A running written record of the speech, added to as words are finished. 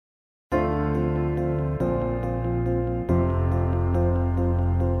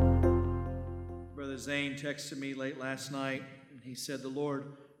Zane texted me late last night, and he said the Lord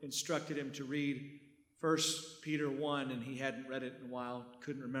instructed him to read 1 Peter 1, and he hadn't read it in a while,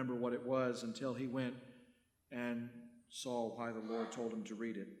 couldn't remember what it was until he went and saw why the Lord told him to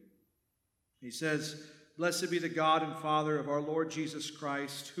read it. He says, "Blessed be the God and Father of our Lord Jesus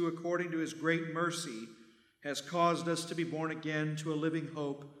Christ, who according to his great mercy has caused us to be born again to a living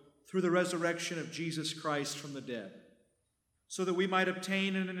hope through the resurrection of Jesus Christ from the dead, so that we might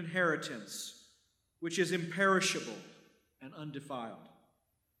obtain an inheritance which is imperishable and undefiled,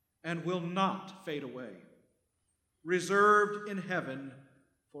 and will not fade away, reserved in heaven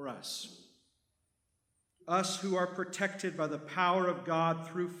for us who are protected by the power of God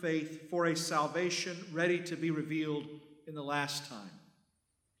through faith for a salvation ready to be revealed in the last time.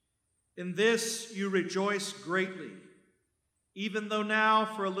 In this you rejoice greatly, even though now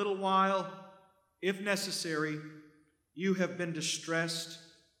for a little while, if necessary, you have been distressed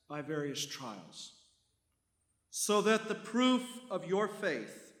by various trials, so that the proof of your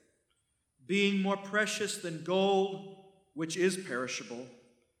faith, being more precious than gold, which is perishable,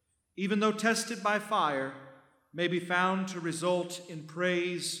 even though tested by fire, may be found to result in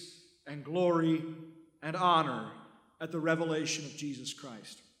praise and glory and honor at the revelation of Jesus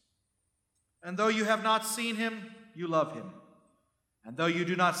Christ. And though you have not seen him, you love him. And though you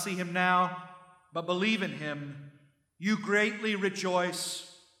do not see him now, but believe in him, you greatly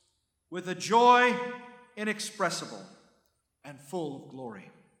rejoice with a joy inexpressible and full of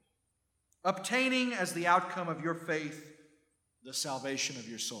glory, obtaining as the outcome of your faith the salvation of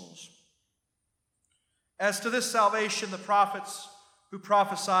your souls. As to this salvation, the prophets who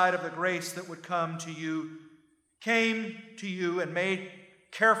prophesied of the grace that would come to you came to you and made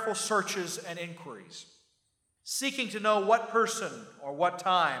careful searches and inquiries, seeking to know what person or what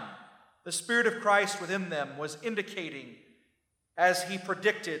time the Spirit of Christ within them was indicating as he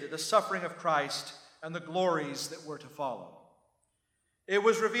predicted the suffering of Christ and the glories that were to follow. It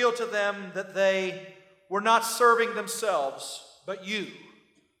was revealed to them that they were not serving themselves, but you,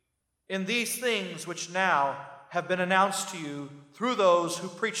 in these things which now have been announced to you through those who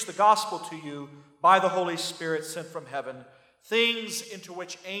preach the gospel to you by the Holy Spirit sent from heaven, things into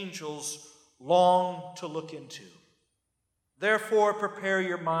which angels long to look into. Therefore, prepare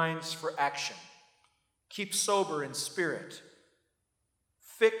your minds for action. Keep sober in spirit.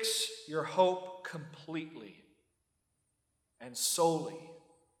 Fix your hope completely and solely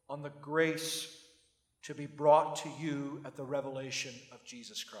on the grace to be brought to you at the revelation of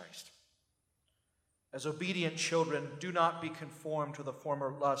Jesus Christ. As obedient children, do not be conformed to the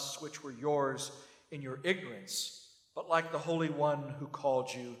former lusts which were yours in your ignorance, but like the Holy One who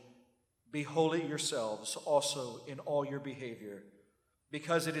called you, be holy yourselves also in all your behavior,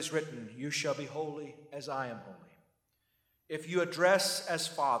 because it is written, you shall be holy as I am holy. If you address as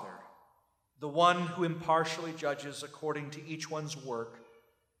Father the one who impartially judges according to each one's work,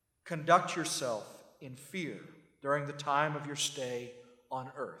 conduct yourself in fear during the time of your stay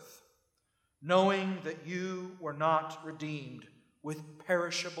on earth, knowing that you were not redeemed with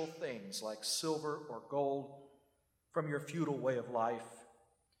perishable things like silver or gold from your futile way of life,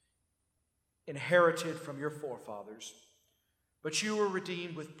 inherited from your forefathers, but you were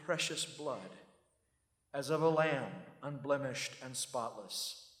redeemed with precious blood, as of a lamb, unblemished and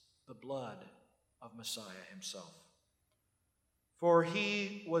spotless, the blood of Messiah himself. For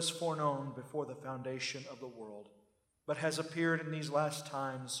he was foreknown before the foundation of the world, but has appeared in these last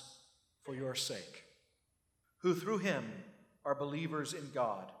times for your sake, who through him are believers in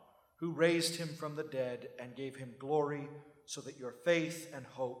God, who raised him from the dead and gave him glory, so that your faith and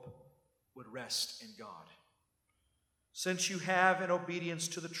hope would rest in God. Since you have, in obedience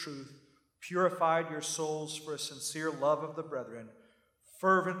to the truth, purified your souls for a sincere love of the brethren,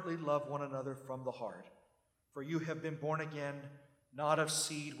 fervently love one another from the heart. For you have been born again, not of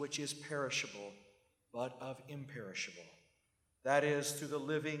seed which is perishable, but of imperishable. That is, through the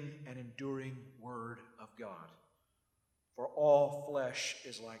living and enduring word of God. For all flesh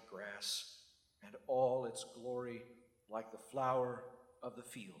is like grass, and all its glory like the flower of the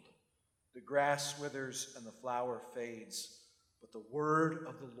field. The grass withers and the flower fades, but the word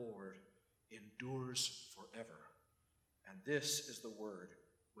of the Lord endures forever. And this is the word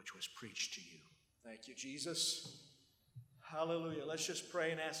which was preached to you. Thank you, Jesus. Hallelujah. Let's just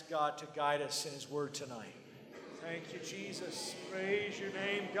pray and ask God to guide us in his word tonight. Thank you, Jesus. Praise your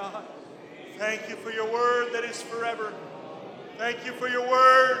name, God. Thank you for your word that is forever. Thank you for your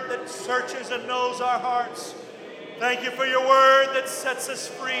word that searches and knows our hearts. Thank you for your word that sets us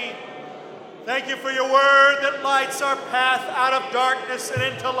free. Thank you for your word that lights our path out of darkness and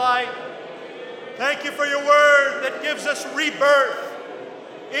into light. Thank you for your word that gives us rebirth.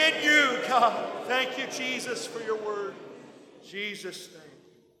 In you, God. Thank you, Jesus, for your word. In Jesus'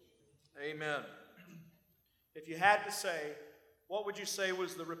 name. Amen. If you had to say, what would you say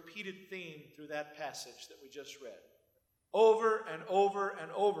was the repeated theme through that passage that we just read? Over and over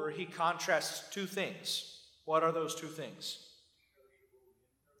and over, he contrasts two things. What are those two things?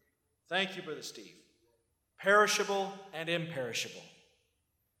 Thank you, Brother Steve. Perishable and imperishable.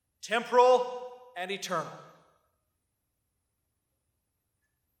 Temporal and eternal.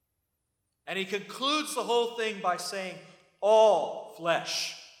 And he concludes the whole thing by saying, all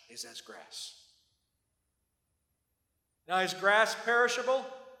flesh is as grass. Now, is grass perishable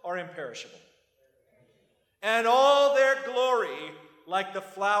or imperishable? And all their glory like the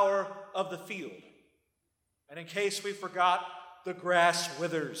flower of the field. And in case we forgot, the grass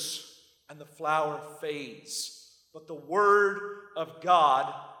withers and the flower fades, but the word of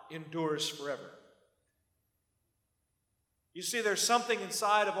God endures forever. You see, there's something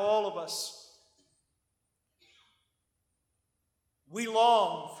inside of all of us. We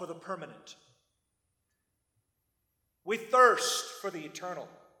long for the permanent. We thirst for the eternal.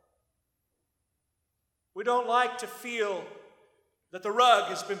 We don't like to feel that the rug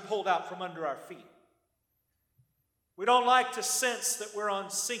has been pulled out from under our feet. We don't like to sense that we're on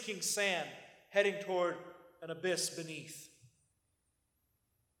sinking sand heading toward an abyss beneath.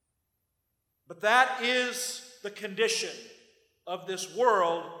 But that is the condition of this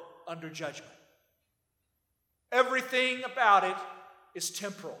world under judgment. Everything about it is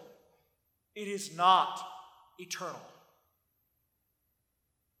temporal. It is not eternal.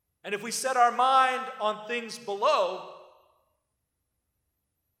 And if we set our mind on things below,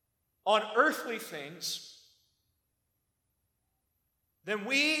 on earthly things, then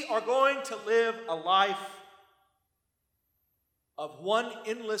we are going to live a life of one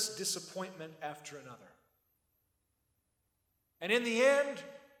endless disappointment after another. And in the end,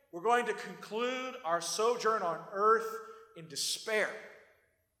 we're going to conclude our sojourn on earth in despair.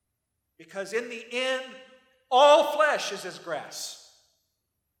 Because in the end, all flesh is as grass.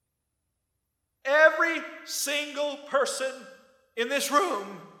 Every single person in this room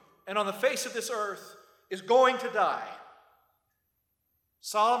and on the face of this earth is going to die.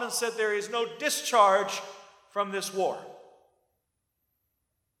 Solomon said there is no discharge from this war.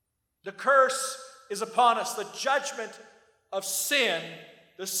 The curse is upon us, the judgment of sin,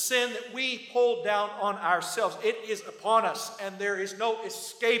 the sin that we pulled down on ourselves. It is upon us, and there is no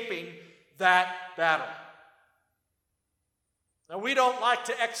escaping that battle. Now, we don't like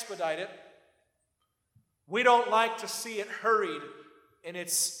to expedite it. We don't like to see it hurried in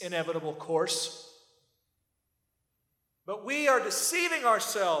its inevitable course. But we are deceiving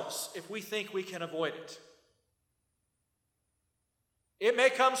ourselves if we think we can avoid it. It may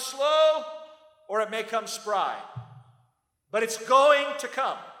come slow or it may come spry, but it's going to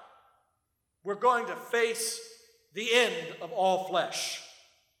come. We're going to face the end of all flesh,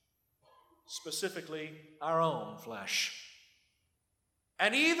 specifically our own flesh.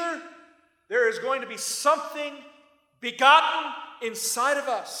 And either there is going to be something begotten inside of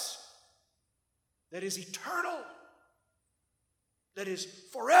us that is eternal, that is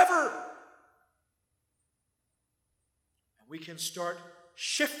forever. And we can start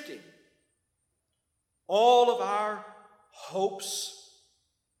shifting all of our hopes,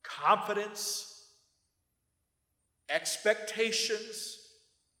 confidence, expectations,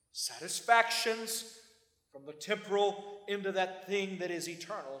 satisfactions from the temporal into that thing that is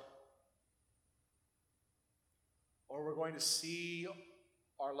eternal. Or we're going to see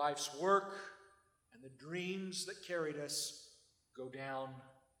our life's work and the dreams that carried us go down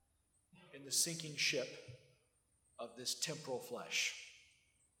in the sinking ship of this temporal flesh.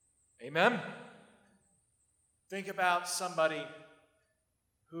 Amen? Think about somebody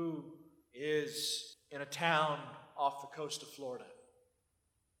who is in a town off the coast of Florida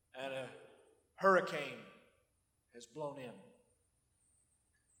and a hurricane has blown in.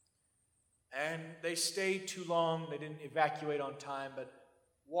 And they stayed too long. They didn't evacuate on time, but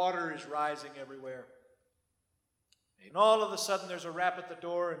water is rising everywhere. And all of a sudden there's a rap at the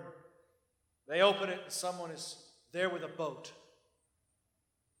door, and they open it, and someone is there with a boat.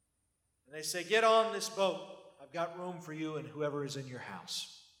 And they say, "Get on this boat. I've got room for you and whoever is in your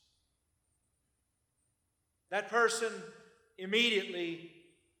house." That person, immediately,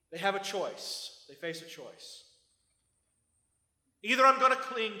 they have a choice. They face a choice. Either I'm going to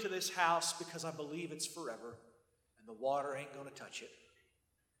cling to this house because I believe it's forever and the water ain't going to touch it.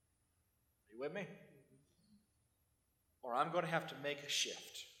 Are you with me? Or I'm going to have to make a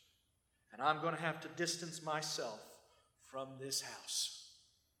shift. And I'm going to have to distance myself from this house,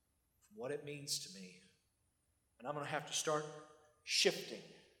 from what it means to me. And I'm going to have to start shifting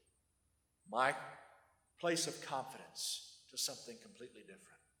my place of confidence to something completely different.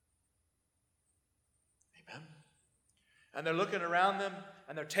 Amen? And they're looking around them,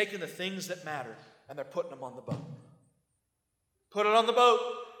 and they're taking the things that matter, and they're putting them on the boat. Put it on the boat.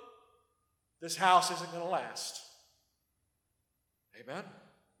 This house isn't going to last. Amen?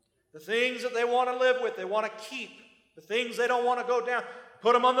 The things that they want to live with, they want to keep. The things they don't want to go down,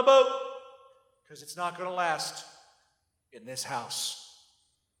 put them on the boat, because it's not going to last in this house.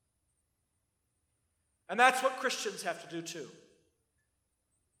 And that's what Christians have to do too.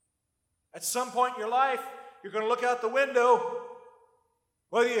 At some point in your life, you're going to look out the window.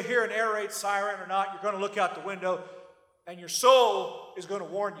 Whether you hear an air raid siren or not, you're going to look out the window, and your soul is going to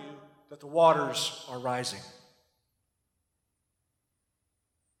warn you that the waters are rising.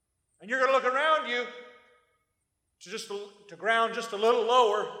 And you're going to look around you to ground just a little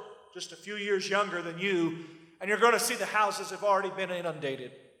lower, just a few years younger than you, and you're going to see the houses have already been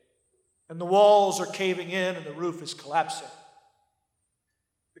inundated, and the walls are caving in, and the roof is collapsing.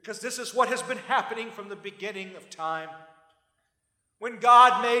 Because this is what has been happening from the beginning of time. When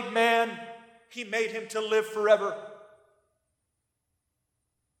God made man, He made him to live forever.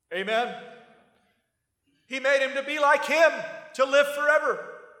 Amen? He made him to be like Him, to live forever.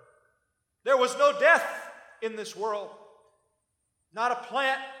 There was no death in this world. Not a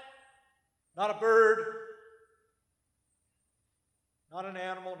plant, not a bird, not an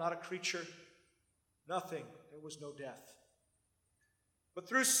animal, not a creature, nothing. There was no death. But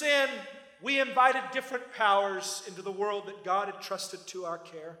through sin, we invited different powers into the world that God had trusted to our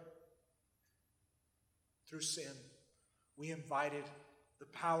care. Through sin, we invited the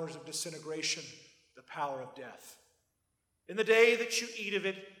powers of disintegration, the power of death. In the day that you eat of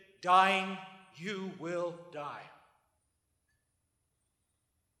it, dying, you will die.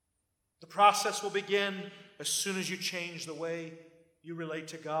 The process will begin as soon as you change the way you relate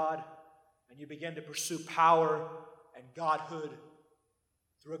to God and you begin to pursue power and godhood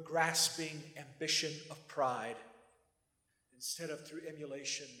through a grasping ambition of pride instead of through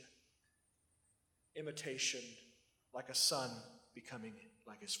emulation, imitation, like a son becoming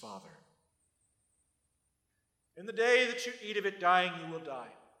like his father. In the day that you eat of it, dying, you will die.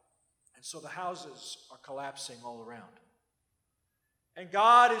 And so the houses are collapsing all around. And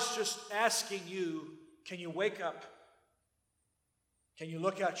God is just asking you, can you wake up? Can you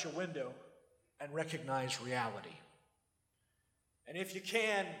look out your window and recognize reality? And if you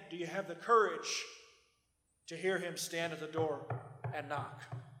can, do you have the courage to hear Him stand at the door and knock?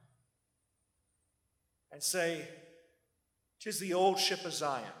 And say, "'Tis the old ship of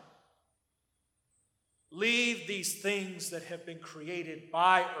Zion. Leave these things that have been created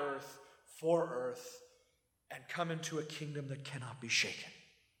by earth, for earth, and come into a kingdom that cannot be shaken."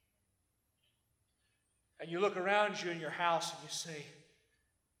 And you look around you in your house and you say,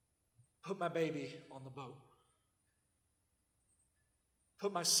 "Put my baby on the boat.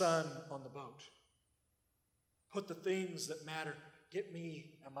 Put my son on the boat. Put the things that matter. Get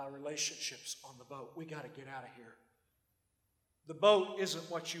me and my relationships on the boat. We got to get out of here." The boat isn't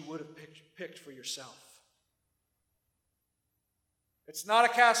what you would have picked for yourself. It's not a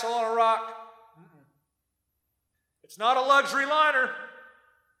castle on a rock. It's not a luxury liner.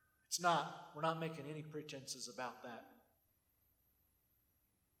 It's not. We're not making any pretenses about that.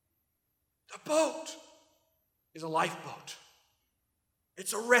 The boat is a lifeboat.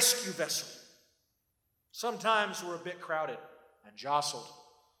 It's a rescue vessel. Sometimes we're a bit crowded and jostled,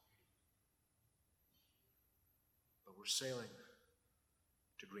 but we're sailing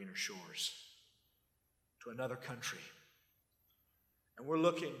to greener shores, to another country. And we're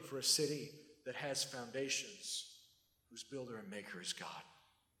looking for a city that has foundations, whose builder and maker is God.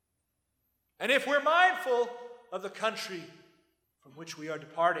 And if we're mindful of the country from which we are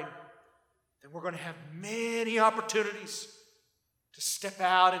departing, then we're going to have many opportunities to step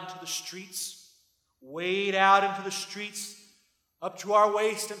out into the streets, wade out into the streets up to our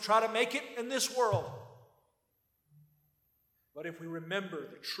waist and try to make it in this world. But if we remember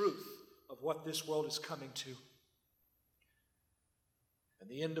the truth of what this world is coming to, and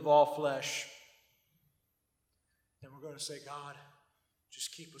the end of all flesh, then we're going to say, "God,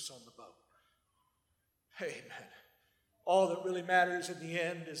 just keep us on the boat." Amen. All that really matters in the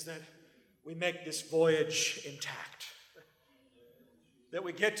end is that we make this voyage intact. That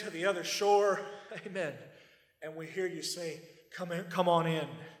we get to the other shore, amen, and we hear you say, come on in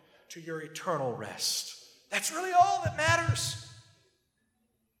to your eternal rest. That's really all that matters.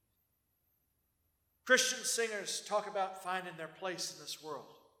 Christian singers talk about finding their place in this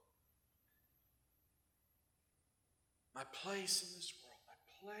world. My place in this world,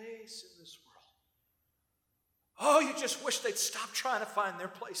 my place in this world. Oh, you just wish they'd stop trying to find their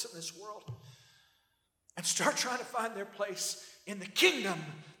place in this world and start trying to find their place in the kingdom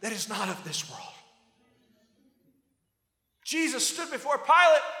that is not of this world. Jesus stood before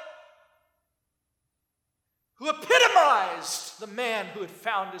Pilate, who epitomized the man who had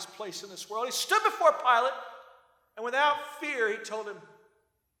found his place in this world. He stood before Pilate, and without fear, he told him,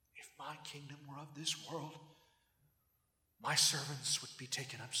 if my kingdom were of this world, my servants would be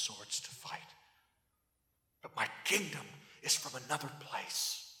taking up swords to fight. But my kingdom is from another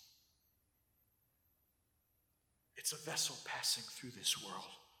place. It's a vessel passing through this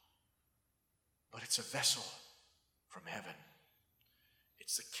world, but it's a vessel from heaven.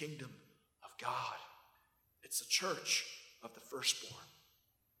 It's the kingdom of God. It's the church of the firstborn.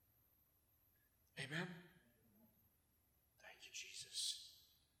 Amen? Thank you, Jesus.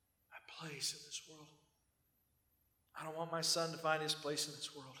 My place in this world. I don't want my son to find his place in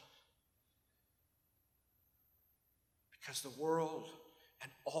this world. Because the world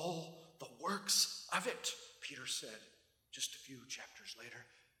and all the works of it, Peter said just a few chapters later,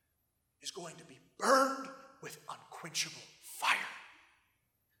 is going to be burned with unquenchable fire.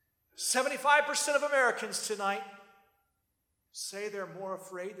 75% of Americans tonight say they're more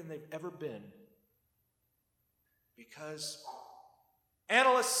afraid than they've ever been because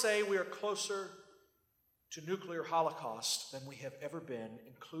analysts say we are closer to nuclear holocaust than we have ever been,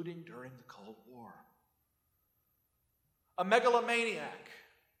 including during the Cold War. A megalomaniac,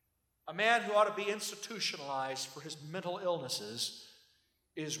 a man who ought to be institutionalized for his mental illnesses,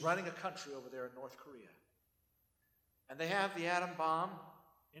 is running a country over there in North Korea. And they have the atom bomb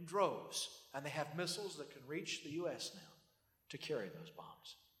in droves, and they have missiles that can reach the U.S. now to carry those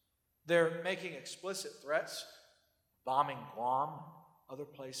bombs. They're making explicit threats, bombing Guam, other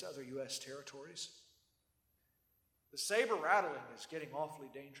places, other U.S. territories. The saber rattling is getting awfully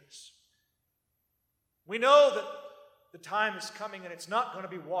dangerous. We know that the time is coming, and it's not going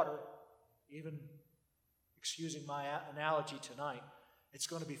to be water, even excusing my analogy tonight. It's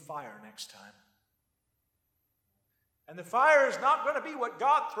going to be fire next time. And the fire is not going to be what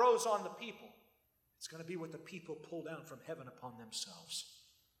God throws on the people. It's going to be what the people pull down from heaven upon themselves.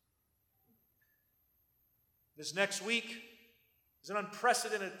 This next week is an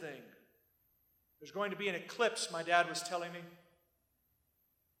unprecedented thing. There's going to be an eclipse, my dad was telling me,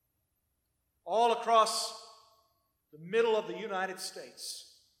 all across the middle of the United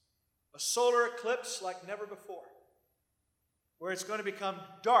States. A solar eclipse like never before, where it's going to become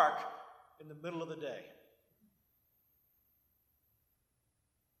dark in the middle of the day.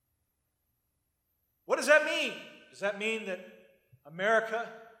 What does that mean? Does that mean that America,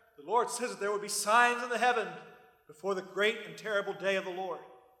 the Lord says that there will be signs in the heaven before the great and terrible day of the Lord?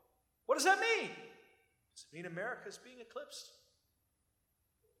 What does that mean? Does it mean America is being eclipsed?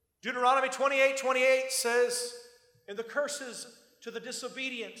 Deuteronomy 28:28 says, in the curses to the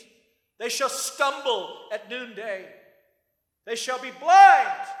disobedient, they shall stumble at noonday. They shall be blind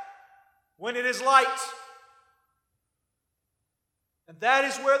when it is light. And that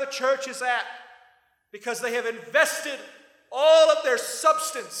is where the church is at, because they have invested all of their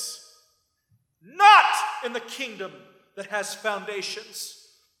substance not in the kingdom that has foundations,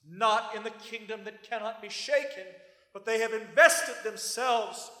 not in the kingdom that cannot be shaken, but they have invested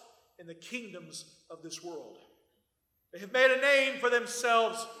themselves in the kingdoms of this world. They have made a name for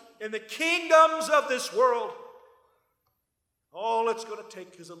themselves in the kingdoms of this world. All it's going to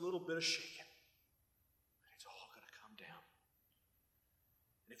take is a little bit of shaking. And it's all going to come down.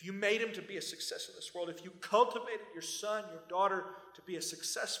 And if you made him to be a success in this world, if you cultivated your son, your daughter to be a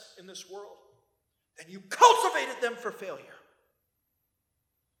success in this world, then you cultivated them for failure.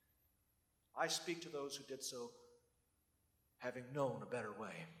 I speak to those who did so having known a better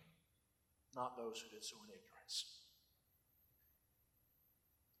way, not those who did so in ignorance.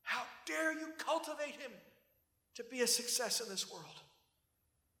 How dare you cultivate him to be a success in this world?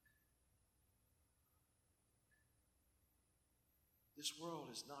 This world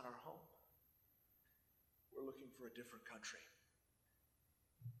is not our home. We're looking for a different country.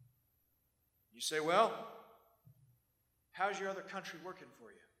 You say, well, how's your other country working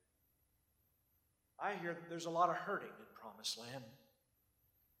for you? I hear that there's a lot of hurting in Promised Land.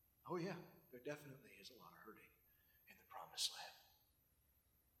 Oh yeah, there definitely is a lot of hurting in the Promised Land.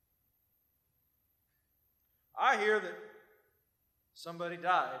 I hear that somebody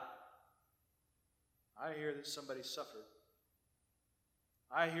died. I hear that somebody suffered.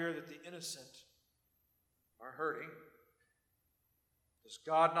 I hear that the innocent are hurting. Does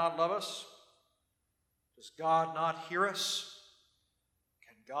God not love us? Does God not hear us?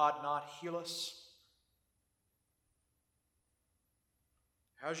 Can God not heal us?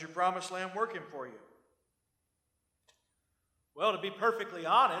 How's your Promised Land working for you? Well, to be perfectly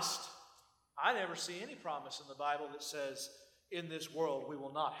honest, I never see any promise in the Bible that says, in this world we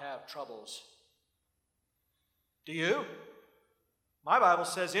will not have troubles. Do you? My Bible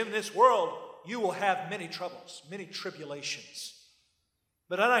says, in this world you will have many troubles, many tribulations.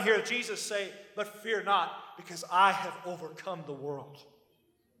 But then I hear Jesus say, but fear not, because I have overcome the world.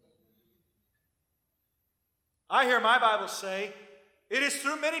 I hear my Bible say, it is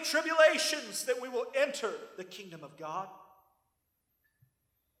through many tribulations that we will enter the kingdom of God.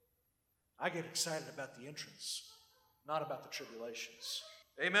 I get excited about the entrance, not about the tribulations.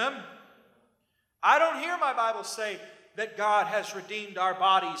 Amen? I don't hear my Bible say that God has redeemed our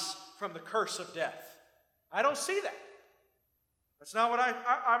bodies from the curse of death. I don't see that. That's not what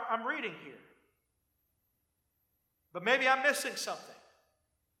I'm reading here. But maybe I'm missing something.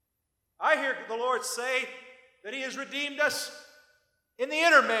 I hear the Lord say that He has redeemed us in the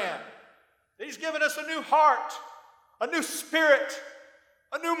inner man. That He's given us a new heart, a new spirit,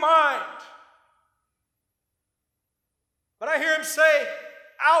 a new mind. But I hear Him say,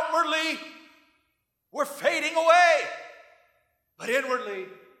 outwardly, we're fading away. But inwardly,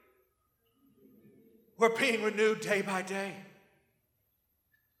 we're being renewed day by day.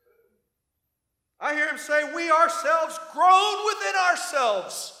 I hear Him say, we ourselves groan within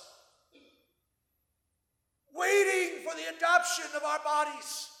ourselves, waiting for the adoption of our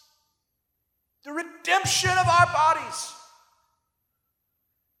bodies, the redemption of our bodies.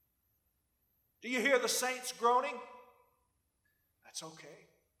 Do you hear the saints groaning? That's okay.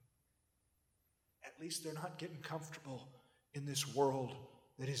 At least they're not getting comfortable in this world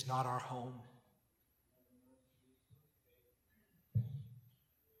that is not our home.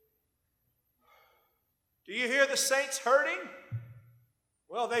 Do you hear the saints hurting?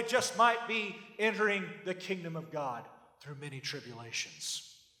 Well, they just might be entering the kingdom of God through many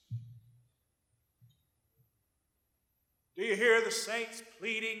tribulations. Do you hear the saints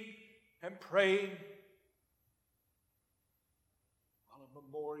pleading and praying while a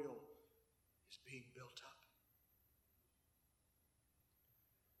memorial is being built up?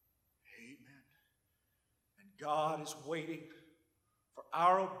 Amen. And God is waiting for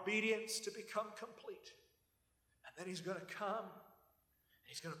our obedience to become complete. And then He's going to come.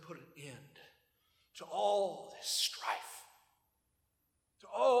 He's going to put an end to all this strife, to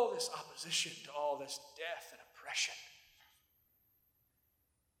all this opposition, to all this death and oppression.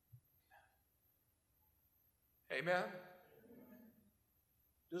 Amen.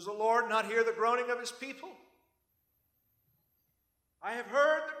 Does the Lord not hear the groaning of His people? I have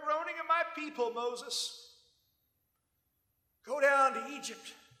heard the groaning of my people, Moses. Go down to Egypt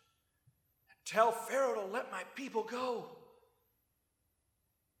and tell Pharaoh to let my people go.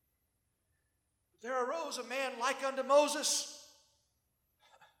 But there arose a man like unto Moses.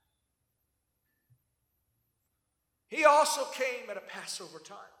 He also came at a Passover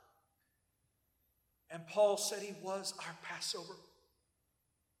time. And Paul said He was our Passover.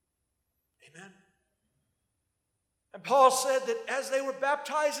 Amen. And Paul said that as they were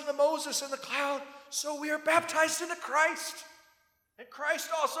baptized into Moses in the cloud, so we are baptized into Christ. And Christ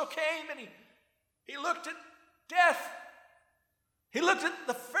also came and he looked at death. He looked at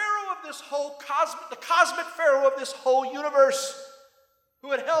the Pharaoh of this whole the cosmic Pharaoh of this whole universe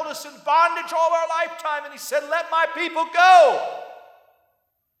who had held us in bondage all our lifetime. And He said, let my people go.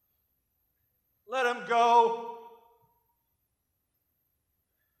 Let them go.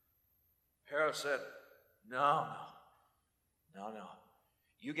 Pharaoh said, no.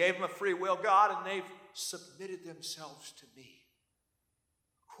 You gave them a free will, God, and they've submitted themselves to me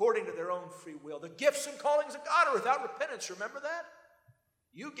according to their own free will. The gifts and callings of God are without repentance. Remember that?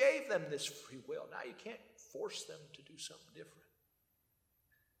 You gave them this free will. Now you can't force them to do something different.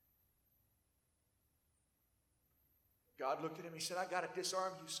 God looked at him. He said, I got to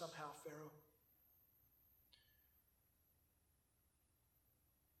disarm you somehow, Pharaoh.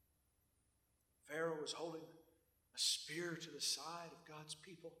 Pharaoh was holding a spear to the side of God's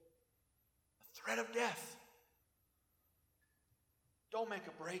people, a threat of death. Don't make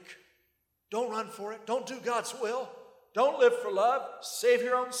a break. Don't run for it. Don't do God's will. Don't live for love. Save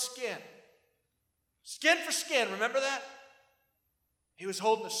your own skin. Skin for skin, remember that? He was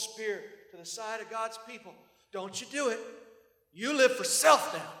holding a spear to the side of God's people. Don't you do it. You live for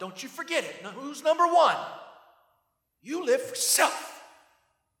self now. Don't you forget it. Now, who's number one? You live for self.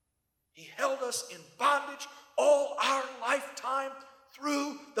 He held us in bondage all our lifetime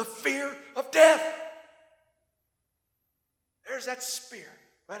through the fear of death. There's that spear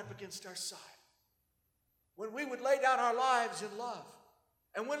right up against our side. When we would lay down our lives in love,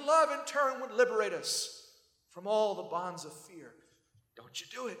 and when love in turn would liberate us from all the bonds of fear. Don't you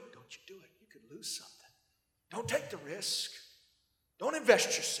do it. Don't you do it. You could lose something. Don't take the risk. Don't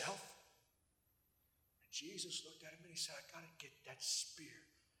invest yourself. And Jesus looked at him and he said, I got to get that spear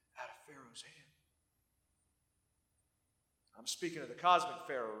out of Pharaoh's hand. I'm speaking of the cosmic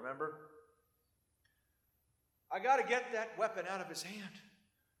Pharaoh, remember? I got to get that weapon out of his hand.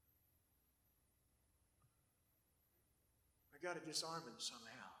 I got to disarm him somehow.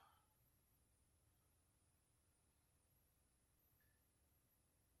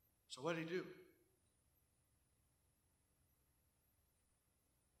 So what did he do?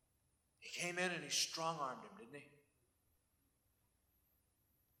 He came in and he strong-armed him, didn't he?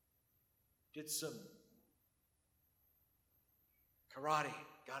 Did some karate,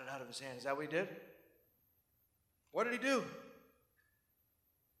 got it out of his hand. Is that what he did? What did he do?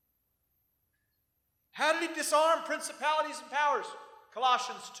 How did he disarm principalities and powers?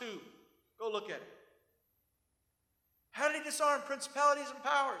 Colossians 2. Go look at it. How did he disarm principalities and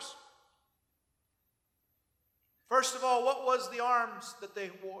powers? First of all, what was the arms that they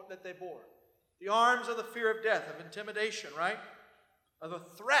bore? The arms of the fear of death, of intimidation, right? Of a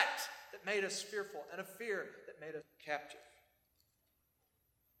threat that made us fearful and a fear that made us captive.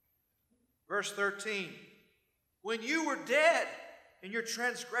 Verse 13. When you were dead in your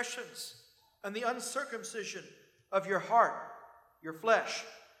transgressions and the uncircumcision of your heart, your flesh,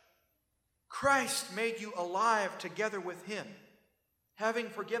 Christ made you alive together with him, having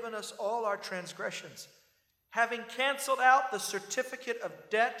forgiven us all our transgressions, having canceled out the certificate of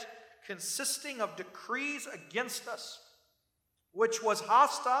debt consisting of decrees against us, which was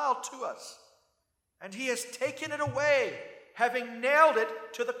hostile to us, and he has taken it away, having nailed it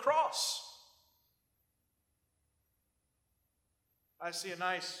to the cross. I see a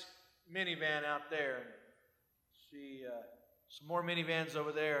nice minivan out there, and see some more minivans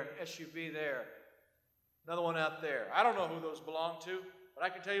over there, an SUV there, another one out there. I don't know who those belong to, but I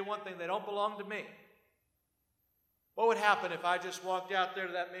can tell you one thing, they don't belong to me. What would happen if I just walked out there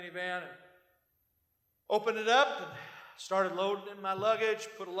to that minivan and opened it up and started loading in my luggage,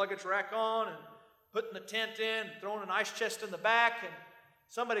 put a luggage rack on and putting the tent in, throwing an ice chest in the back, and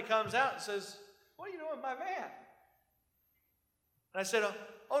somebody comes out and says, what are you doing with my van? And I said,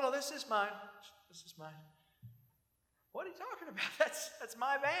 oh no, this is mine. This is mine. What are you talking about? That's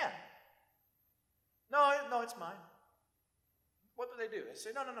my van. No, it's mine. What do they do? They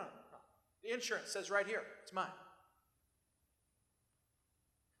say, no. The insurance says right here, it's mine.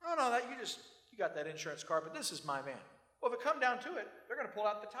 No, you got that insurance card, but this is my van. Well, if it come down to it, they're going to pull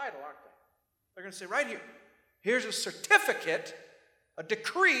out the title, aren't they? They're going to say, right here, here's a certificate, a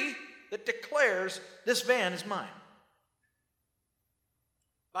decree that declares this van is mine.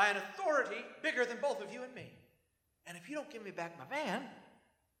 By an authority bigger than both of you and me. And if you don't give me back my van,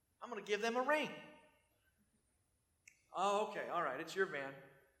 I'm going to give them a ring. Oh, okay, all right, it's your van.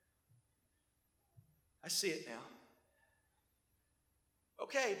 I see it now.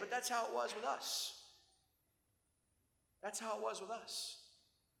 Okay, but that's how it was with us. That's how it was with us.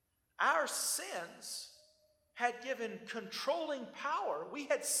 Our sins had given controlling power. We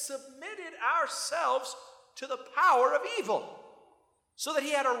had submitted ourselves to the power of evil so that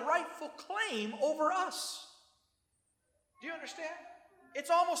he had a rightful claim over us. Do you understand? It's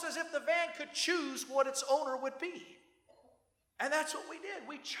almost as if the van could choose what its owner would be. And that's what we did.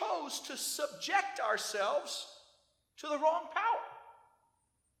 We chose to subject ourselves to the wrong power.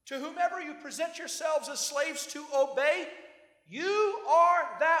 To whomever you present yourselves as slaves to obey, you are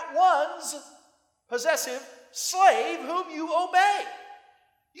that one's possessive slave whom you obey.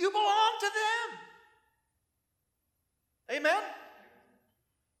 You belong to them. Amen?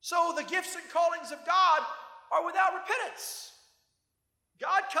 So the gifts and callings of God are without repentance.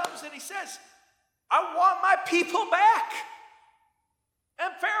 God comes and he says, I want my people back.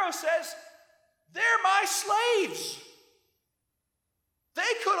 And Pharaoh says, they're my slaves.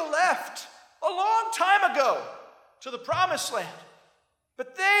 They could have left a long time ago to the promised land.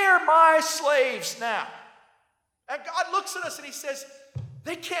 But they are my slaves now. And God looks at us and he says,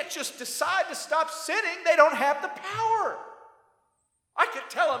 they can't just decide to stop sinning. They don't have the power. I could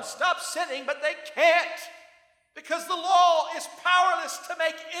tell them stop sinning, but they can't. Because the law is powerless to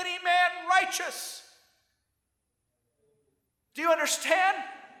make any man righteous. Do you understand?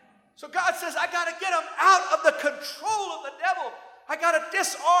 So God says, I got to get them out of the control of the devil. I got to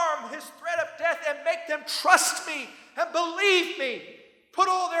disarm his threat of death and make them trust me and believe me. Put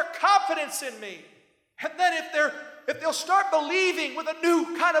all their confidence in me. And then if they'll start believing with a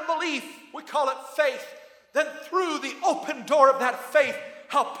new kind of belief, we call it faith, then through the open door of that faith,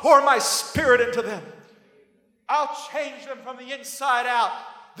 I'll pour my Spirit into them. I'll change them from the inside out.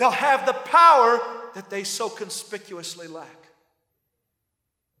 They'll have the power that they so conspicuously lack.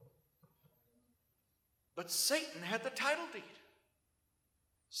 But Satan had the title deed.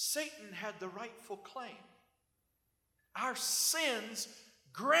 Satan had the rightful claim. Our sins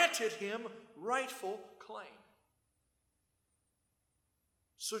granted him rightful claim.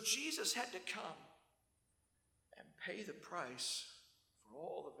 So Jesus had to come and pay the price for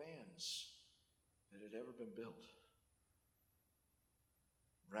all the vans that had ever been built.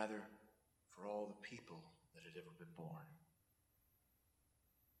 Rather, for all the people that had ever been born.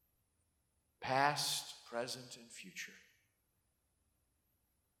 Past, present, and future.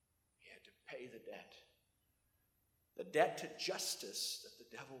 He had to pay the debt. The debt to justice that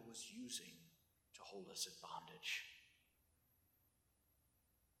the devil was using to hold us in bondage.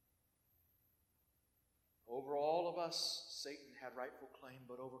 Over all of us, Satan had rightful claim,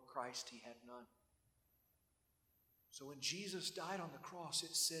 but over Christ he had none. So when Jesus died on the cross,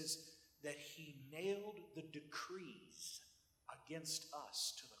 it says that he nailed the decrees against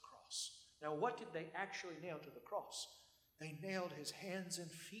us to the cross. Now, what did they actually nail to the cross? They nailed his hands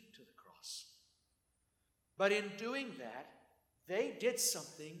and feet to the cross. But in doing that, they did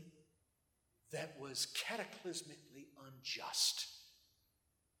something that was cataclysmically unjust.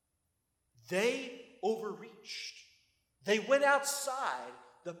 They overreached. They went outside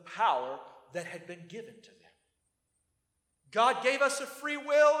the power that had been given to them. God gave us a free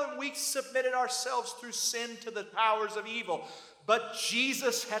will, and we submitted ourselves through sin to the powers of evil. But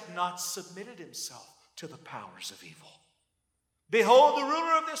Jesus had not submitted himself to the powers of evil. Behold, the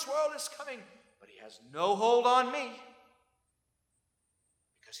ruler of this world is coming, but he has no hold on me.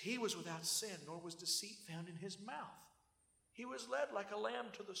 Because he was without sin, nor was deceit found in his mouth. He was led like a lamb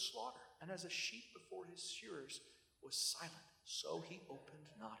to the slaughter, and as a sheep before his shearers was silent, so he opened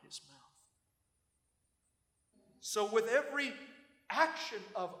not his mouth. So with every action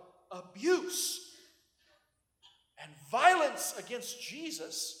of abuse and violence against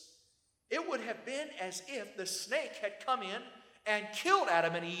Jesus, it would have been as if the snake had come in and killed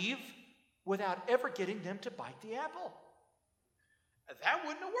Adam and Eve without ever getting them to bite the apple. That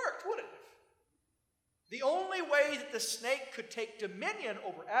wouldn't have worked, would it? The only way that the snake could take dominion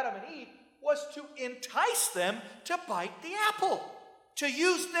over Adam and Eve was to entice them to bite the apple, to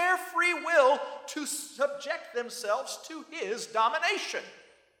use their free will to subject themselves to his domination,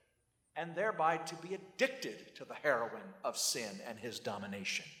 and thereby to be addicted to the heroin of sin and his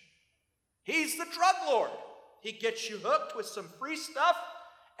domination. He's the drug lord. He gets you hooked with some free stuff,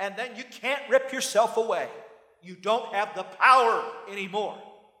 and then you can't rip yourself away. You don't have the power anymore.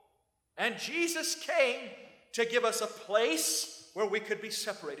 And Jesus came to give us a place where we could be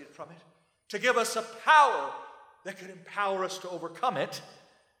separated from it, to give us a power that could empower us to overcome it,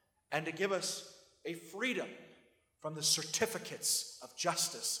 and to give us a freedom from the certificates of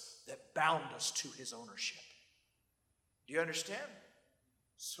justice that bound us to his ownership. Do you understand?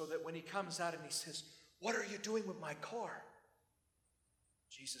 So that when he comes out and he says, "What are you doing with my car?"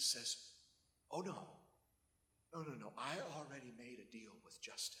 Jesus says, "Oh no. No. I already made a deal with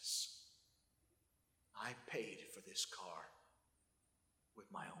justice. I paid for this car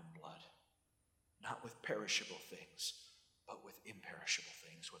with my own blood. Not with perishable things, but with imperishable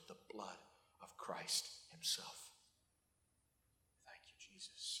things, with the blood of Christ himself." Thank you,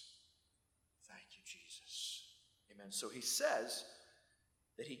 Jesus. Thank you, Jesus. Amen. So he says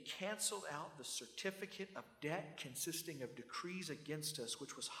that he canceled out the certificate of debt consisting of decrees against us,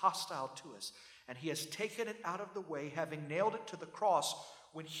 which was hostile to us. And he has taken it out of the way, having nailed it to the cross.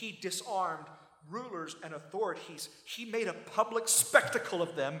 When he disarmed rulers and authorities, he made a public spectacle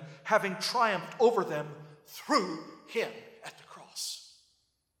of them, having triumphed over them through him at the cross.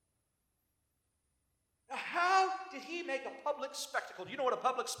 Now, how did he make a public spectacle? Do you know what a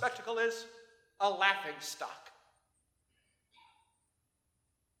public spectacle is? A laughing stock.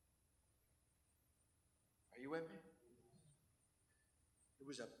 Are you with me? It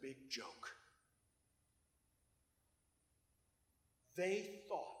was a big joke. They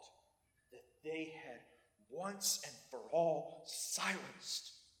thought that they had once and for all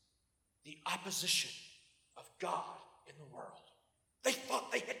silenced the opposition of God in the world. They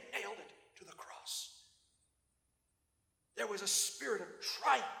thought they had nailed it to the cross. There was a spirit of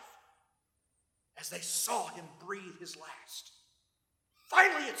triumph as they saw him breathe his last.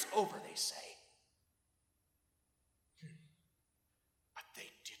 Finally, it's over, they say. But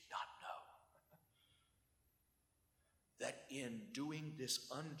they did not know that in doing this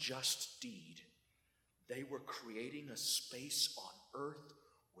unjust deed, they were creating a space on earth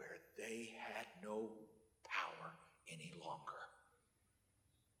where they had no power any longer.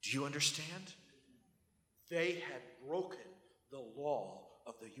 Do you understand? They had broken the law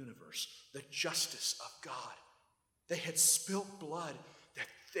of the universe, the justice of God. They had spilt blood that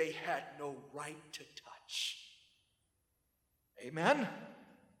they had no right to touch. Amen?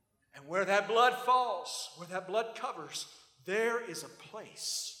 And where that blood falls, where that blood covers, there is a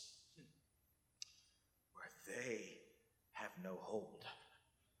place where they have no hold.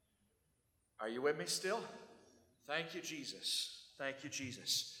 Are you with me still? Thank you, Jesus. Thank you,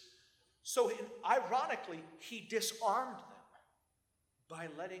 Jesus. So, ironically, he disarmed them by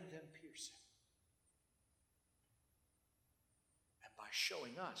letting them pierce him. And by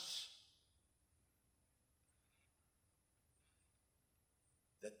showing us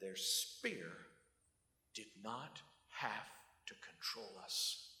that their spear did not have to control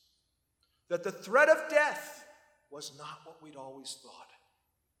us. That the threat of death was not what we'd always thought.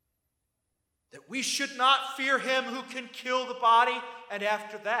 That we should not fear him who can kill the body, and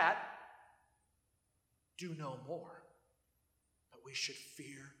after that, do no more. But we should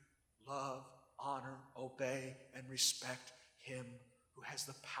fear, love, honor, obey, and respect him who has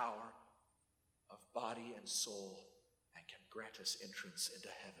the power of body and soul and can grant us entrance into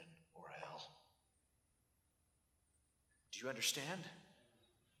heaven or hell. Do you understand?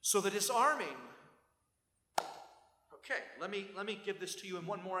 So the disarming. Okay, let me give this to you in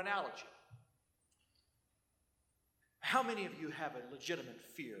one more analogy. How many of you have a legitimate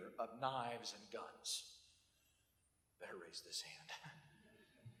fear of knives and guns? Better raise this hand.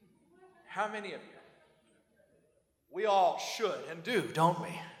 How many of you? We all should and do, don't we?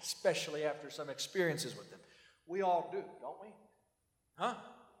 Especially after some experiences with them. We all do, don't we? Huh?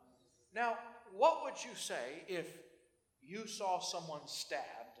 Now, what would you say if you saw someone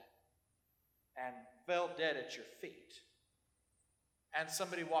stabbed and fell dead at your feet, and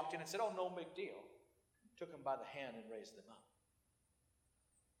somebody walked in and said, "Oh, no big deal," took them by the hand and raised them up?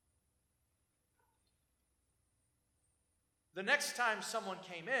 The next time someone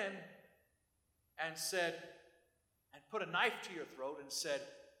came in and said, and put a knife to your throat and said,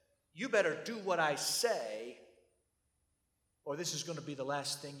 "You better do what I say, or this is going to be the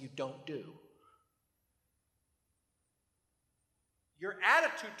last thing you don't do," your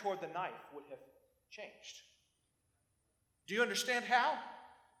attitude toward the knife would have changed. Do you understand how?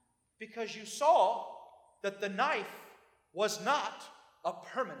 Because you saw that the knife was not a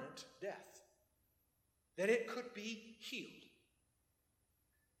permanent death, that it could be healed,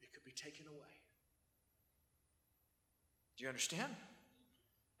 it could be taken away. Do you understand?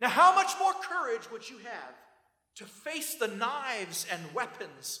 Now, how much more courage would you have to face the knives and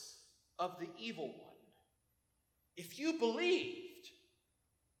weapons of the evil one if you believed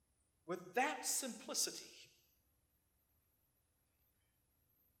with that simplicity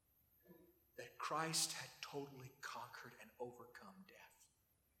that Christ had totally conquered and overcome death?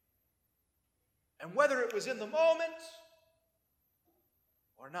 And whether it was in the moment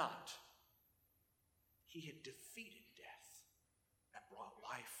or not, he had defeated death and brought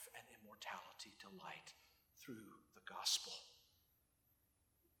life and immortality to light through the gospel.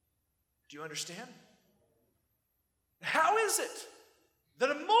 Do you understand? How is it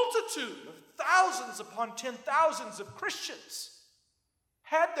that a multitude of thousands upon 10,000s of Christians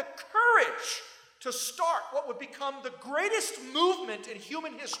had the courage to start what would become the greatest movement in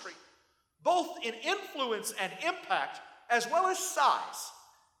human history, both in influence and impact, as well as size?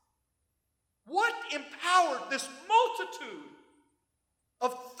 What empowered this multitude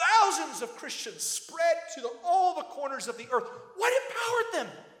of thousands of Christians spread to all the corners of the earth? What empowered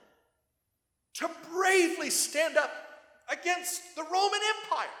them to bravely stand up against the Roman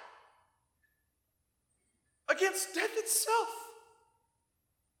Empire, against death itself,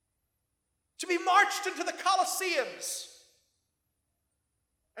 to be marched into the Colosseums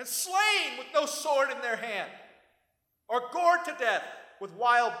and slain with no sword in their hand, or gored to death with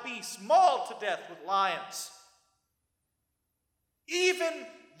wild beasts, mauled to death with lions? Even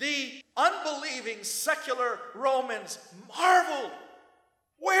the unbelieving secular Romans marveled.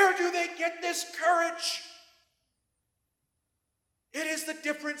 Where do they get this courage? It is the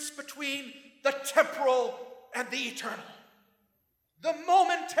difference between the temporal and the eternal, the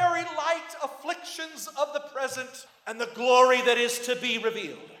momentary light afflictions of the present and the glory that is to be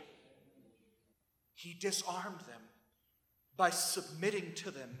revealed. He disarmed them by submitting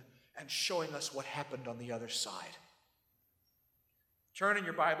to them and showing us what happened on the other side. Turn in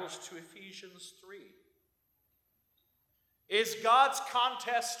your Bibles to Ephesians 3. Is God's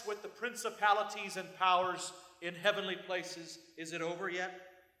contest with the principalities and powers in heavenly places, is it over yet?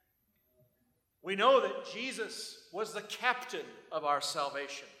 We know that Jesus was the captain of our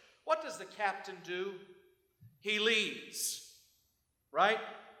salvation. What does the captain do? He leads, right?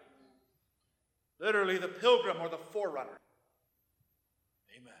 Literally the pilgrim or the forerunner.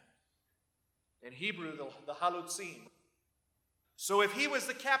 Amen. In Hebrew, the halutzim. So if he was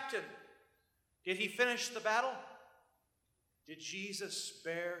the captain, did he finish the battle? Did Jesus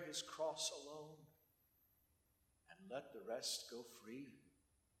bear his cross alone and let the rest go free?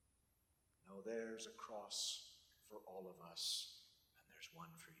 No, there's a cross for all of us, and there's one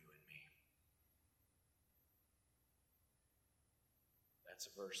for you and me. That's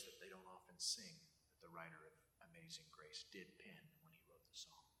a verse that they don't often sing, that the writer of Amazing Grace did pen when he wrote the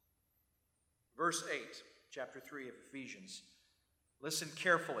song. Verse 8, chapter 3 of Ephesians. Listen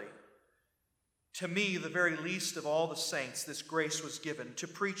carefully. To me, the very least of all the saints, this grace was given, to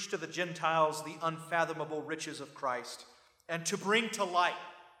preach to the Gentiles the unfathomable riches of Christ, and to bring to light.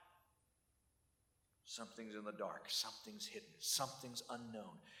 Something's in the dark, something's hidden, something's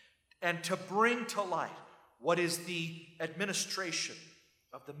unknown. And to bring to light what is the administration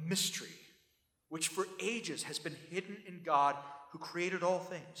of the mystery, which for ages has been hidden in God who created all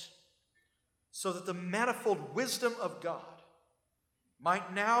things, so that the manifold wisdom of God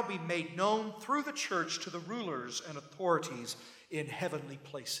might now be made known through the church to the rulers and authorities in heavenly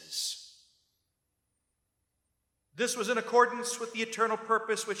places. This was in accordance with the eternal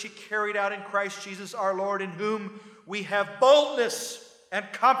purpose which he carried out in Christ Jesus our Lord, in whom we have boldness and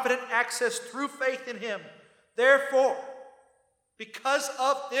confident access through faith in him. Therefore, because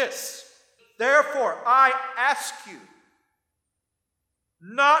of this, I ask you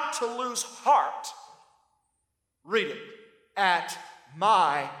not to lose heart, read it, at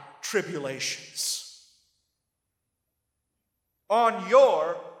my tribulations on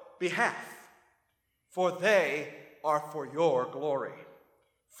your behalf, for they are for your glory.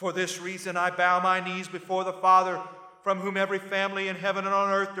 For this reason I bow my knees before the Father, from whom every family in heaven and on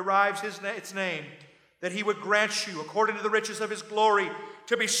earth derives its name, that he would grant you, according to the riches of his glory,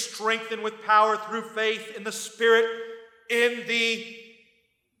 to be strengthened with power through faith in the Spirit, in the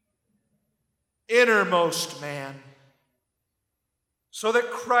innermost man, so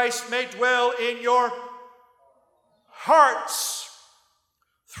that Christ may dwell in your hearts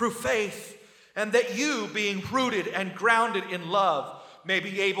through faith, and that you, being rooted and grounded in love, may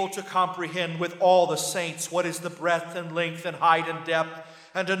be able to comprehend with all the saints what is the breadth and length and height and depth,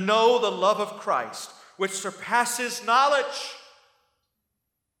 and to know the love of Christ, which surpasses knowledge.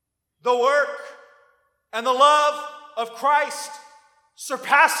 The work and the love of Christ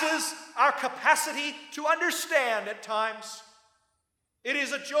surpasses our capacity to understand at times. It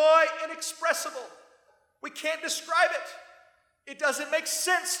is a joy inexpressible. We can't describe it. It doesn't make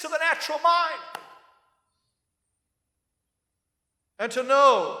sense to the natural mind. And to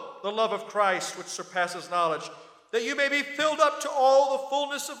know the love of Christ, which surpasses knowledge, that you may be filled up to all the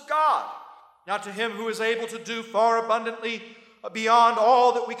fullness of God. Now to him who is able to do far abundantly beyond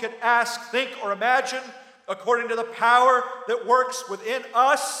all that we could ask, think, or imagine, according to the power that works within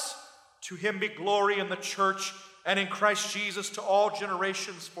us, to him be glory in the church and in Christ Jesus to all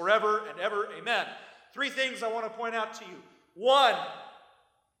generations forever and ever. Amen. 3 things I want to point out to you. 1,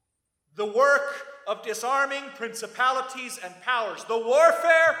 the work of disarming principalities and powers. The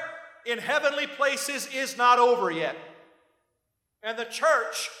warfare in heavenly places is not over yet. And the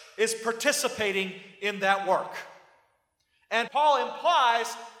church is participating in that work. And Paul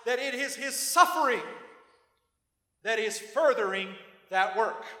implies that it is his suffering that is furthering that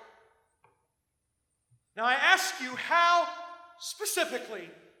work. Now I ask you, how specifically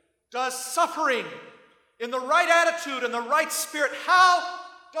does suffering in the right attitude and the right spirit, how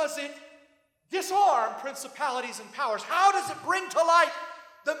does it disarm principalities and powers? How does it bring to light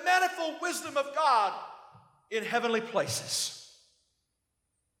the manifold wisdom of God in heavenly places?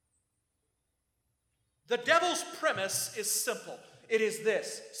 The devil's premise is simple. It is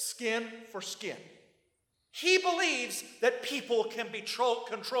this: skin for skin. He believes that people can be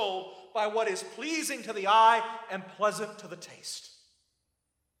controlled by what is pleasing to the eye and pleasant to the taste.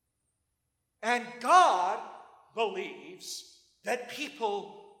 And God believes that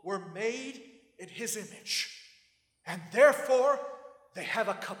people were made in his image, and therefore they have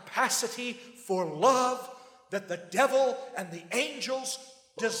a capacity for love that the devil and the angels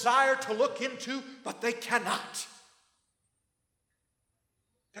desire to look into, but they cannot.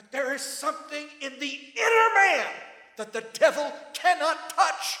 That there is something in the inner man that the devil cannot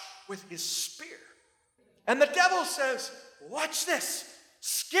touch with his spear. And the devil says, watch this,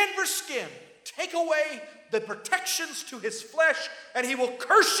 skin for skin, take away the protections to his flesh, and he will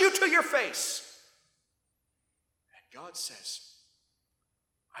curse you to your face. And God says,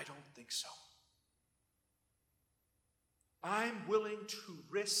 I don't think so. I'm willing to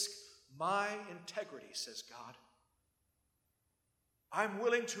risk my integrity, says God. I'm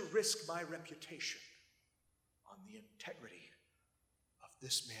willing to risk my reputation on the integrity of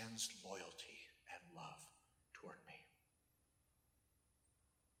this man's loyalty and love toward me.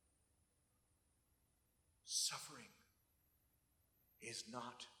 Suffering is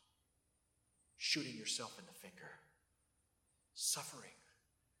not shooting yourself in the finger. Suffering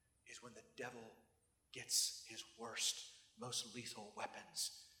is when the devil gets his worst, most lethal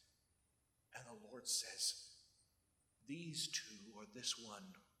weapons. And the Lord says, these two or this one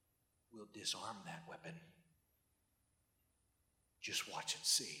will disarm that weapon. Just watch and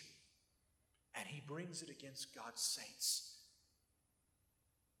see. And he brings it against God's saints.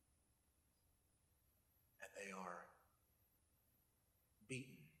 And they are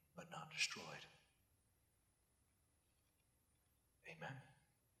beaten but not destroyed. Amen.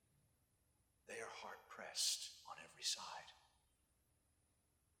 They are hard-pressed on every side.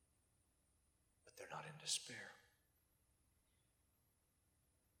 But they're not in despair.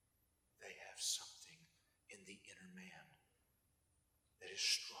 They have something in the inner man that is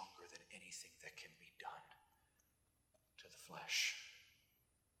stronger than anything that can be done to the flesh.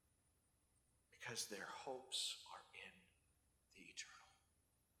 Because their hopes are in the eternal.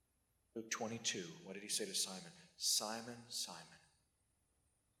 Luke 22, what did he say to Simon? Simon, Simon,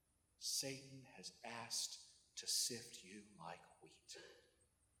 Satan has asked to sift you like wheat.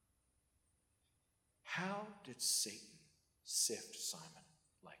 How did Satan sift Simon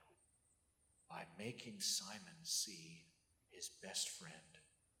like wheat? By making Simon see his best friend,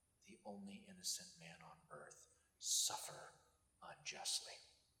 the only innocent man on earth, suffer unjustly.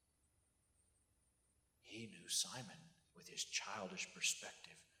 He knew Simon, with his childish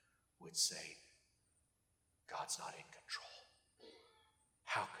perspective, would say, God's not in control.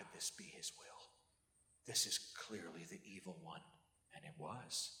 How could this be his will? This is clearly the evil one, and it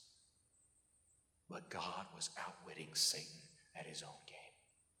was. But God was outwitting Satan at his own game.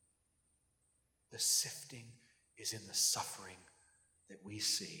 The sifting is in the suffering that we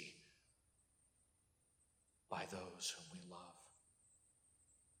see by those whom we love.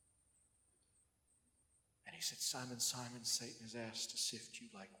 And he said, Simon, Simon, Satan has asked to sift you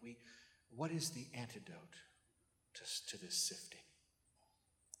like wheat. What is the antidote to this sifting?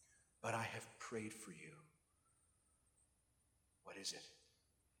 But I have prayed for you. What is it?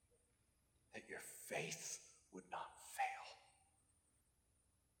 That your faith would not fail.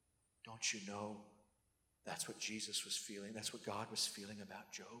 Don't you know that's what Jesus was feeling? That's what God was feeling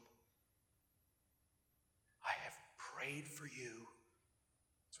about Job. I have prayed for you.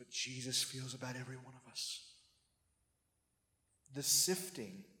 That's what Jesus feels about every one of us. The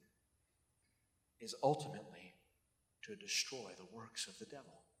sifting is ultimately to destroy the works of the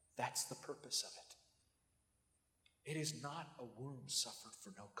devil. That's the purpose of it. It is not a wound suffered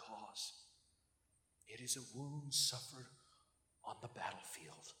for no cause. It is a wound suffered on the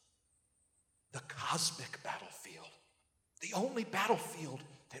battlefield. The cosmic battlefield. The only battlefield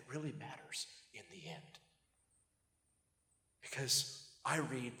that really matters in the end. Because I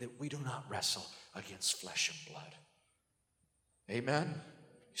read that we do not wrestle against flesh and blood. Amen?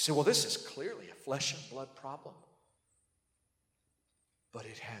 You say, well, this is clearly a flesh and blood problem. But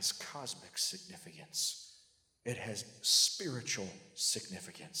it has cosmic significance. It has spiritual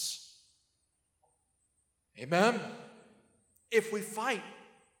significance. Amen? If we fight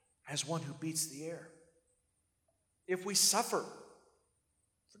as one who beats the air, if we suffer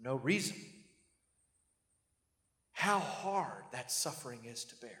for no reason, how hard that suffering is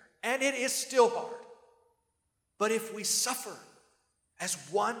to bear. And it is still hard. But if we suffer as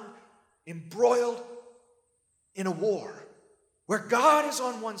one embroiled in a war, where God is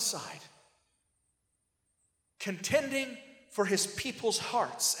on one side, contending for his people's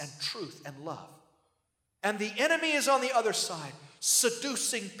hearts and truth and love, and the enemy is on the other side,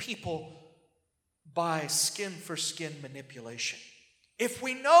 seducing people by skin-for-skin manipulation. If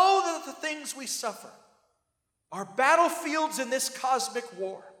we know that the things we suffer are battlefields in this cosmic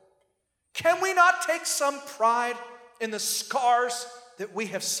war, can we not take some pride in the scars that we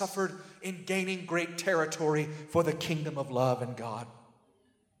have suffered in gaining great territory for the kingdom of love and God?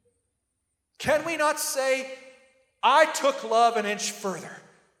 Can we not say, I took love an inch further.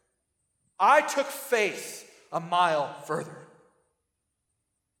 I took faith a mile further.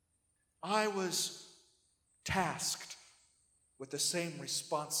 I was tasked with the same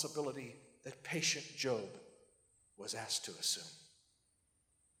responsibility that patient Job was asked to assume.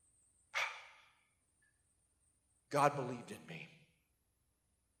 God believed in me.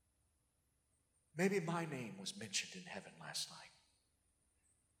 Maybe my name was mentioned in heaven last night.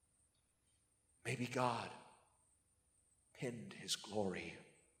 Maybe God pinned his glory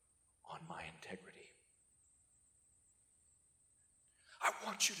on my integrity. I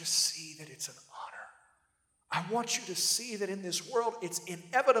want you to see that it's an honor. I want you to see that in this world it's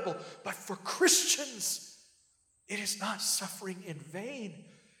inevitable. But for Christians, it is not suffering in vain.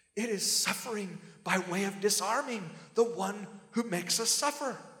 It is suffering by way of disarming the one who makes us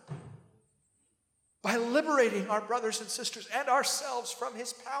suffer. By liberating our brothers and sisters and ourselves from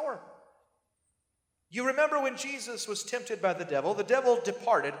his power. You remember when Jesus was tempted by the devil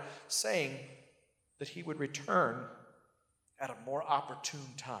departed, saying that he would return at a more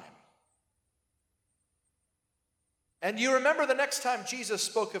opportune time. And you remember the next time Jesus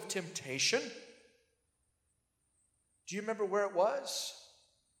spoke of temptation? Do you remember where it was?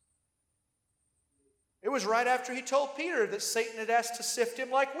 It was right after he told Peter that Satan had asked to sift him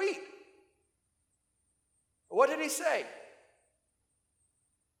like wheat. What did he say?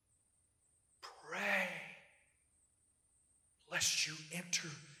 Pray, lest you enter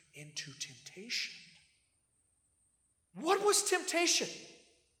into temptation. What was temptation?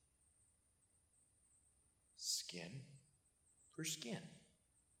 Skin for skin.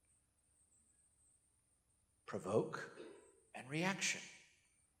 Provoke and reaction.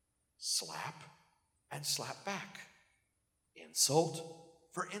 Slap and slap back. Insult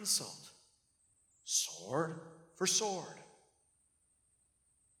for insult. Sword for sword.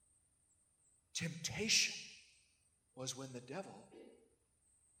 Temptation was when the devil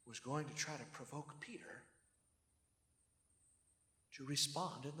was going to try to provoke Peter to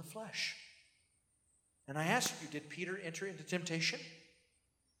respond in the flesh. And I ask you, did Peter enter into temptation?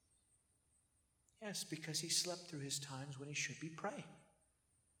 Yes, because he slept through his times when he should be praying.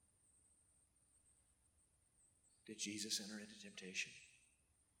 Did Jesus enter into temptation?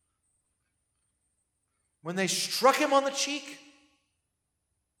 When they struck him on the cheek,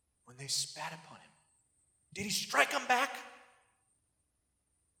 when they spat upon him, did he strike them back?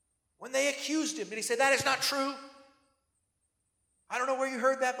 When they accused him, did he say, that is not true? I don't know where you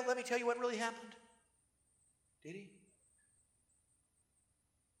heard that, but let me tell you what really happened. Did he?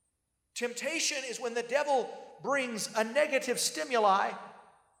 Temptation is when the devil brings a negative stimuli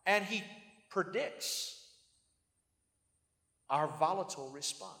and he predicts our volatile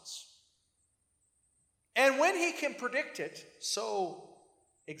response. And when he can predict it so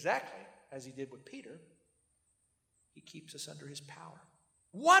exactly as he did with Peter, he keeps us under his power.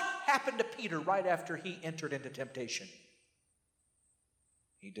 What happened to Peter right after he entered into temptation?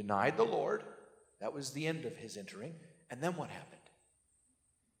 He denied the Lord. That was the end of his entering. And then what happened?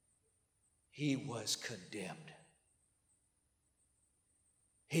 He was condemned.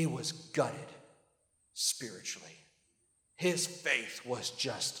 He was gutted spiritually. His faith was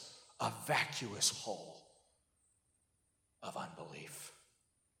just a vacuous hole of unbelief.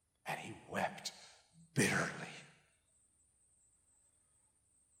 And he wept bitterly.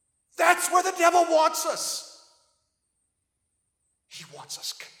 That's where the devil wants us. He wants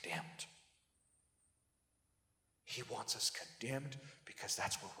us condemned. He wants us condemned because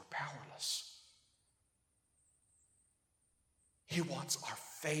that's where we're powerless. He wants our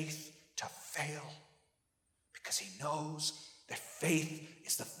faith to fail because he knows that faith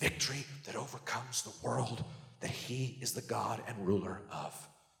is the victory that overcomes the world that he is the God and ruler of.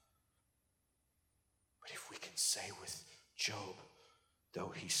 But if we can say with Job,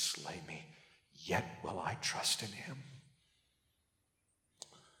 though he slay me, yet will I trust in him.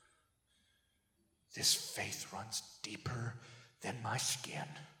 This faith runs deeper than my skin.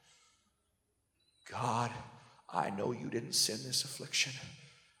 God, I know you didn't send this affliction,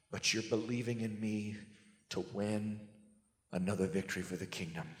 but you're believing in me to win another victory for the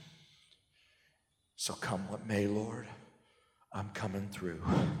kingdom. So come what may, Lord, I'm coming through.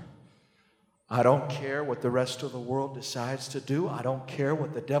 I don't care what the rest of the world decides to do. I don't care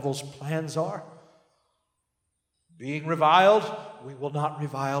what the devil's plans are. Being reviled, we will not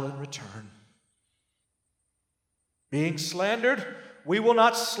revile in return. Being slandered, we will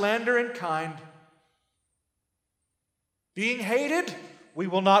not slander in kind. Being hated, we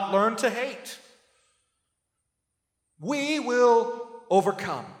will not learn to hate. We will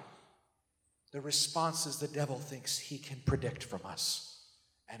overcome the responses the devil thinks he can predict from us.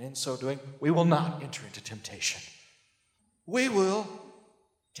 And in so doing, we will not enter into temptation. We will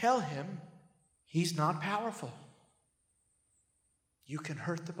tell him he's not powerful. You can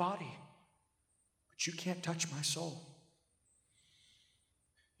hurt the body, but you can't touch my soul.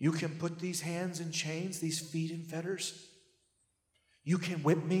 You can put these hands in chains, these feet in fetters. You can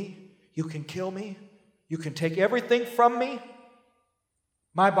whip me. You can kill me. You can take everything from me.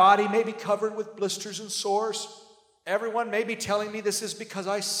 My body may be covered with blisters and sores. Everyone may be telling me this is because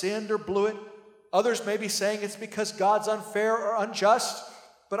I sinned or blew it. Others may be saying it's because God's unfair or unjust.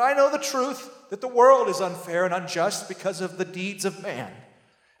 But I know the truth, that the world is unfair and unjust because of the deeds of man.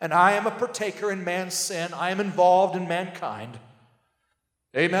 And I am a partaker in man's sin. I am involved in mankind.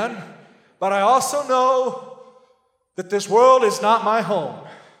 Amen? But I also know that this world is not my home.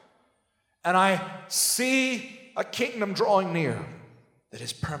 And I see a kingdom drawing near that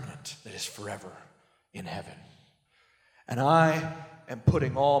is permanent, that is forever in heaven. And I am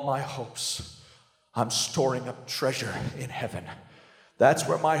putting all my hopes, I'm storing up treasure in heaven. That's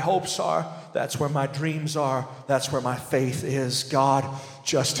where my hopes are. That's where my dreams are. That's where my faith is. God,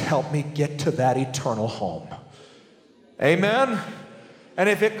 just help me get to that eternal home. Amen? And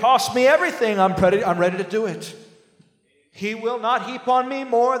if it costs me everything, I'm ready to do it. He will not heap on me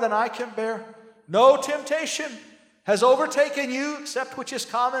more than I can bear. No temptation has overtaken you except which is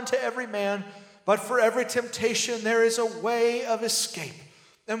common to every man. But for every temptation there is a way of escape.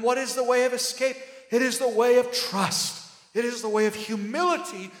 And what is the way of escape? It is the way of trust. It is the way of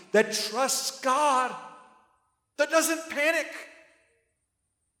humility that trusts God, that doesn't panic.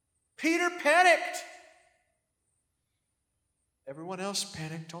 Peter panicked. Everyone else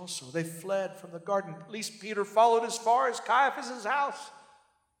panicked also. They fled from the garden. At least Peter followed as far as Caiaphas' house.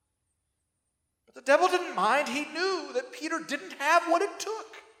 But the devil didn't mind. He knew that Peter didn't have what it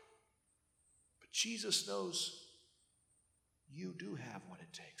took. But Jesus knows you do have what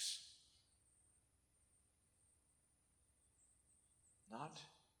it takes. Not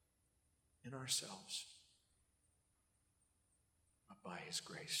in ourselves, but by His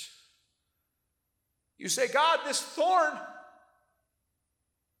grace. You say, God, this thorn,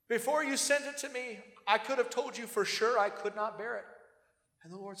 before you sent it to me, I could have told you for sure I could not bear it.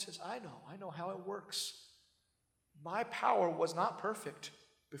 And the Lord says, I know how it works. My power was not perfect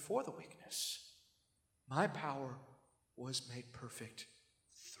before the weakness. My power was made perfect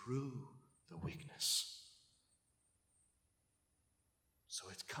through the weakness. So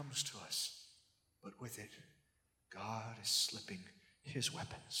it comes to us, but with it, God is slipping His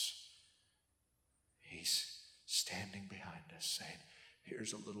weapons. He's standing behind us saying,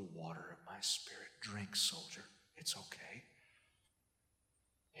 here's a little water of my Spirit. Drink, soldier. It's okay.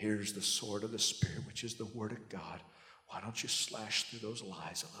 Here's the sword of the Spirit, which is the Word of God. Why don't you slash through those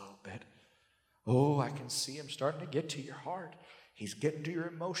lies a little bit? Oh, I can see Him starting to get to your heart. He's getting to your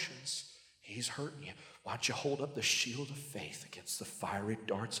emotions. He's hurting you. Why don't you hold up the shield of faith against the fiery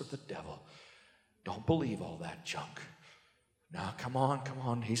darts of the devil? Don't believe all that junk. Now, come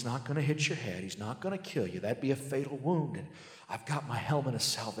on. He's not going to hit your head. He's not going to kill you. That'd be a fatal wound. And I've got my helmet of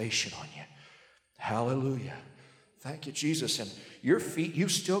salvation on you. Hallelujah. Thank you, Jesus. And your feet,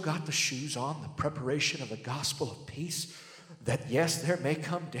 you've still got the shoes on, the preparation of the gospel of peace. That yes, there may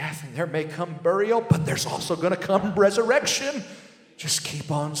come death and there may come burial, but there's also going to come resurrection. Just keep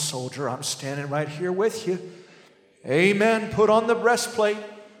on, soldier. I'm standing right here with you. Amen. Put on the breastplate.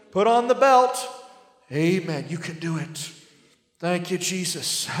 Put on the belt. Amen. You can do it. Thank you,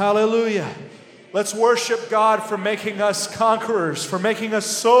 Jesus. Hallelujah. Let's worship God for making us conquerors, for making us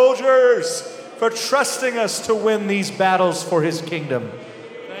soldiers, for trusting us to win these battles for His kingdom.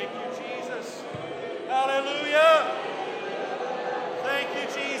 Thank you, Jesus. Hallelujah. Thank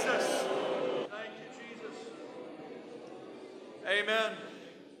you, Jesus. Thank you, Jesus. Amen.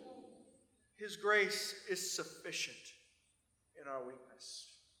 His grace is sufficient in our weakness.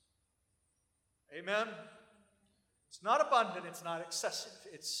 Amen. It's not abundant, it's not excessive,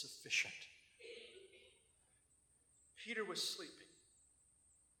 it's sufficient. Peter was sleeping,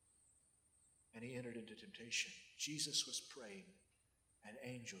 and he entered into temptation. Jesus was praying, and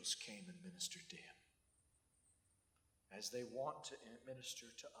angels came and ministered to him, as they want to minister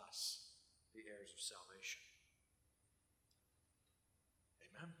to us, the heirs of salvation.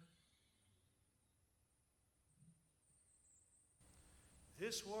 Amen.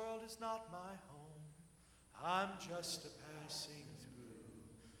 This world is not my home. I'm just a passing through.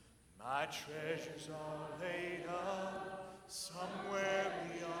 My treasures are laid up somewhere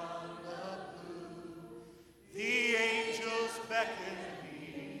beyond the blue. The angels beckon